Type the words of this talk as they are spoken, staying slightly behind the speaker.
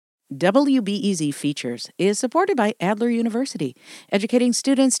WBEZ Features is supported by Adler University, educating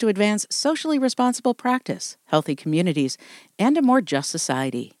students to advance socially responsible practice, healthy communities, and a more just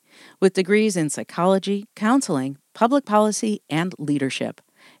society. With degrees in psychology, counseling, public policy, and leadership.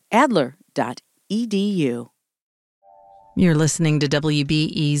 Adler.edu. You're listening to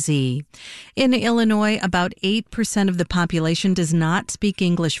WBEZ. In Illinois, about 8% of the population does not speak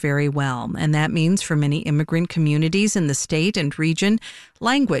English very well, and that means for many immigrant communities in the state and region,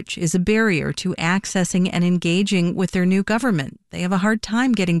 language is a barrier to accessing and engaging with their new government. They have a hard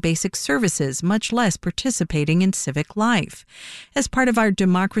time getting basic services, much less participating in civic life. As part of our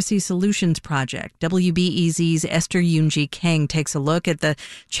Democracy Solutions Project, WBEZ's Esther Yoon-Ji Kang takes a look at the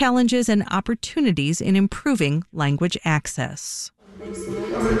challenges and opportunities in improving language access.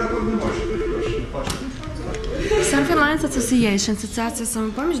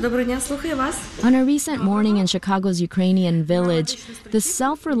 On a recent morning in Chicago's Ukrainian Village, the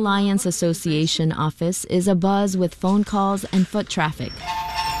Self-Reliance Association office is abuzz with phone calls and foot traffic.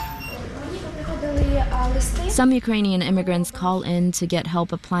 Some Ukrainian immigrants call in to get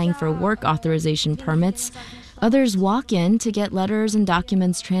help applying for work authorization permits. Others walk in to get letters and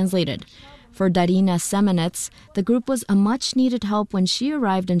documents translated. For Darina Semenets, the group was a much-needed help when she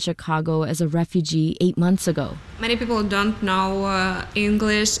arrived in Chicago as a refugee 8 months ago. Many people don't know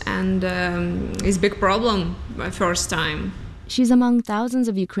English, and it's a big problem first time. She's among thousands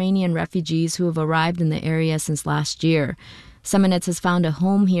of Ukrainian refugees who have arrived in the area since last year. Semenets has found a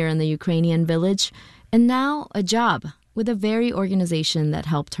home here in the Ukrainian Village, and now a job with a very organization that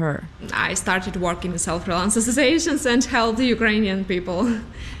helped her. I started working in self-reliance associations and helped the Ukrainian people.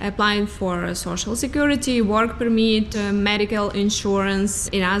 Applying for social security, work permit, medical insurance,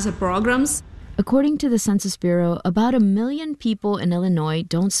 and other programs. According to the Census Bureau, about 1 million people in Illinois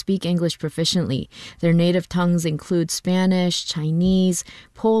don't speak English proficiently. Their native tongues include Spanish, Chinese,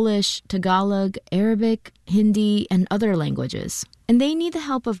 Polish, Tagalog, Arabic, Hindi, and other languages. And they need the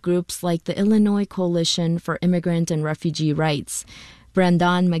help of groups like the Illinois Coalition for Immigrant and Refugee Rights.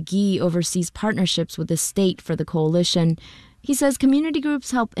 Brandon McGee oversees partnerships with the state for the coalition. He says community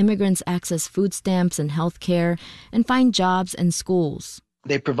groups help immigrants access food stamps and health care and find jobs and schools.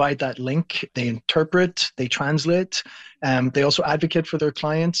 They provide that link, they interpret, they translate. They also advocate for their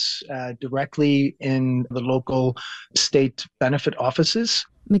clients directly in the local state benefit offices.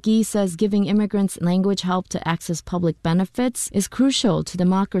 McGee says giving immigrants language help to access public benefits is crucial to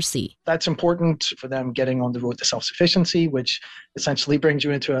democracy. That's important for them getting on the road to self-sufficiency, which essentially brings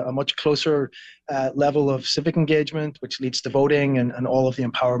you into a much closer level of civic engagement, which leads to voting and all of the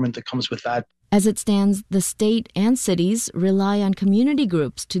empowerment that comes with that. As it stands, the state and cities rely on community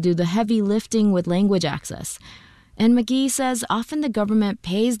groups to do the heavy lifting with language access. And McGee says often the government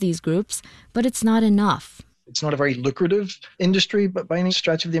pays these groups, but it's not enough. It's not a very lucrative industry, but by any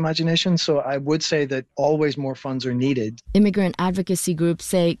stretch of the imagination. So I would say that always more funds are needed. Immigrant advocacy groups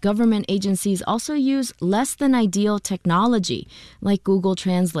say government agencies also use less than ideal technology, like Google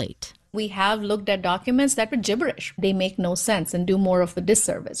Translate. We have looked at documents that were gibberish. They make no sense and do more of a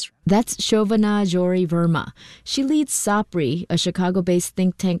disservice. That's Shovana Jori Verma. She leads SAPRI, a Chicago-based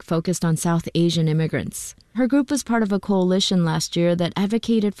think tank focused on South Asian immigrants. Her group was part of a coalition last year that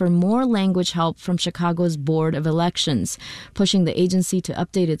advocated for more language help from Chicago's Board of Elections, pushing the agency to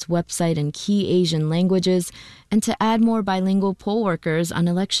update its website in key Asian languages and to add more bilingual poll workers on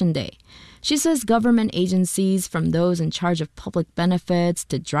Election Day. She says government agencies, from those in charge of public benefits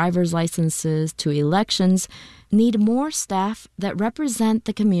to driver's licenses to elections, need more staff that represent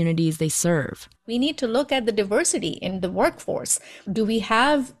the communities they serve. We need to look at the diversity in the workforce. Do we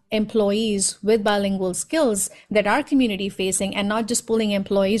have employees with bilingual skills that are community-facing and not just pulling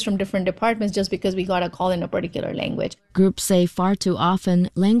employees from different departments just because we got a call in a particular language? Groups say far too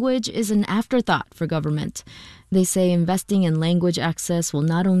often language is an afterthought for government. They say investing in language access will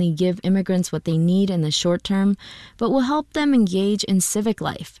not only give immigrants what they need in the short term, but will help them engage in civic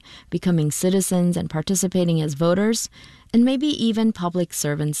life, becoming citizens and participating as voters, and maybe even public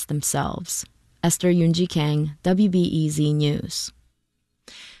servants themselves. Esther Yoon-Ji Kang, WBEZ News.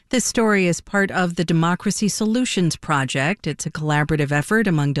 This story is part of the Democracy Solutions Project. It's a collaborative effort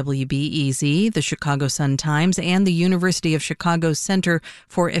among WBEZ, the Chicago Sun-Times, and the University of Chicago's Center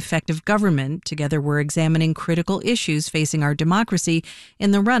for Effective Government. Together, we're examining critical issues facing our democracy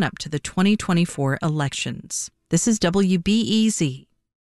in the run-up to the 2024 elections. This is WBEZ.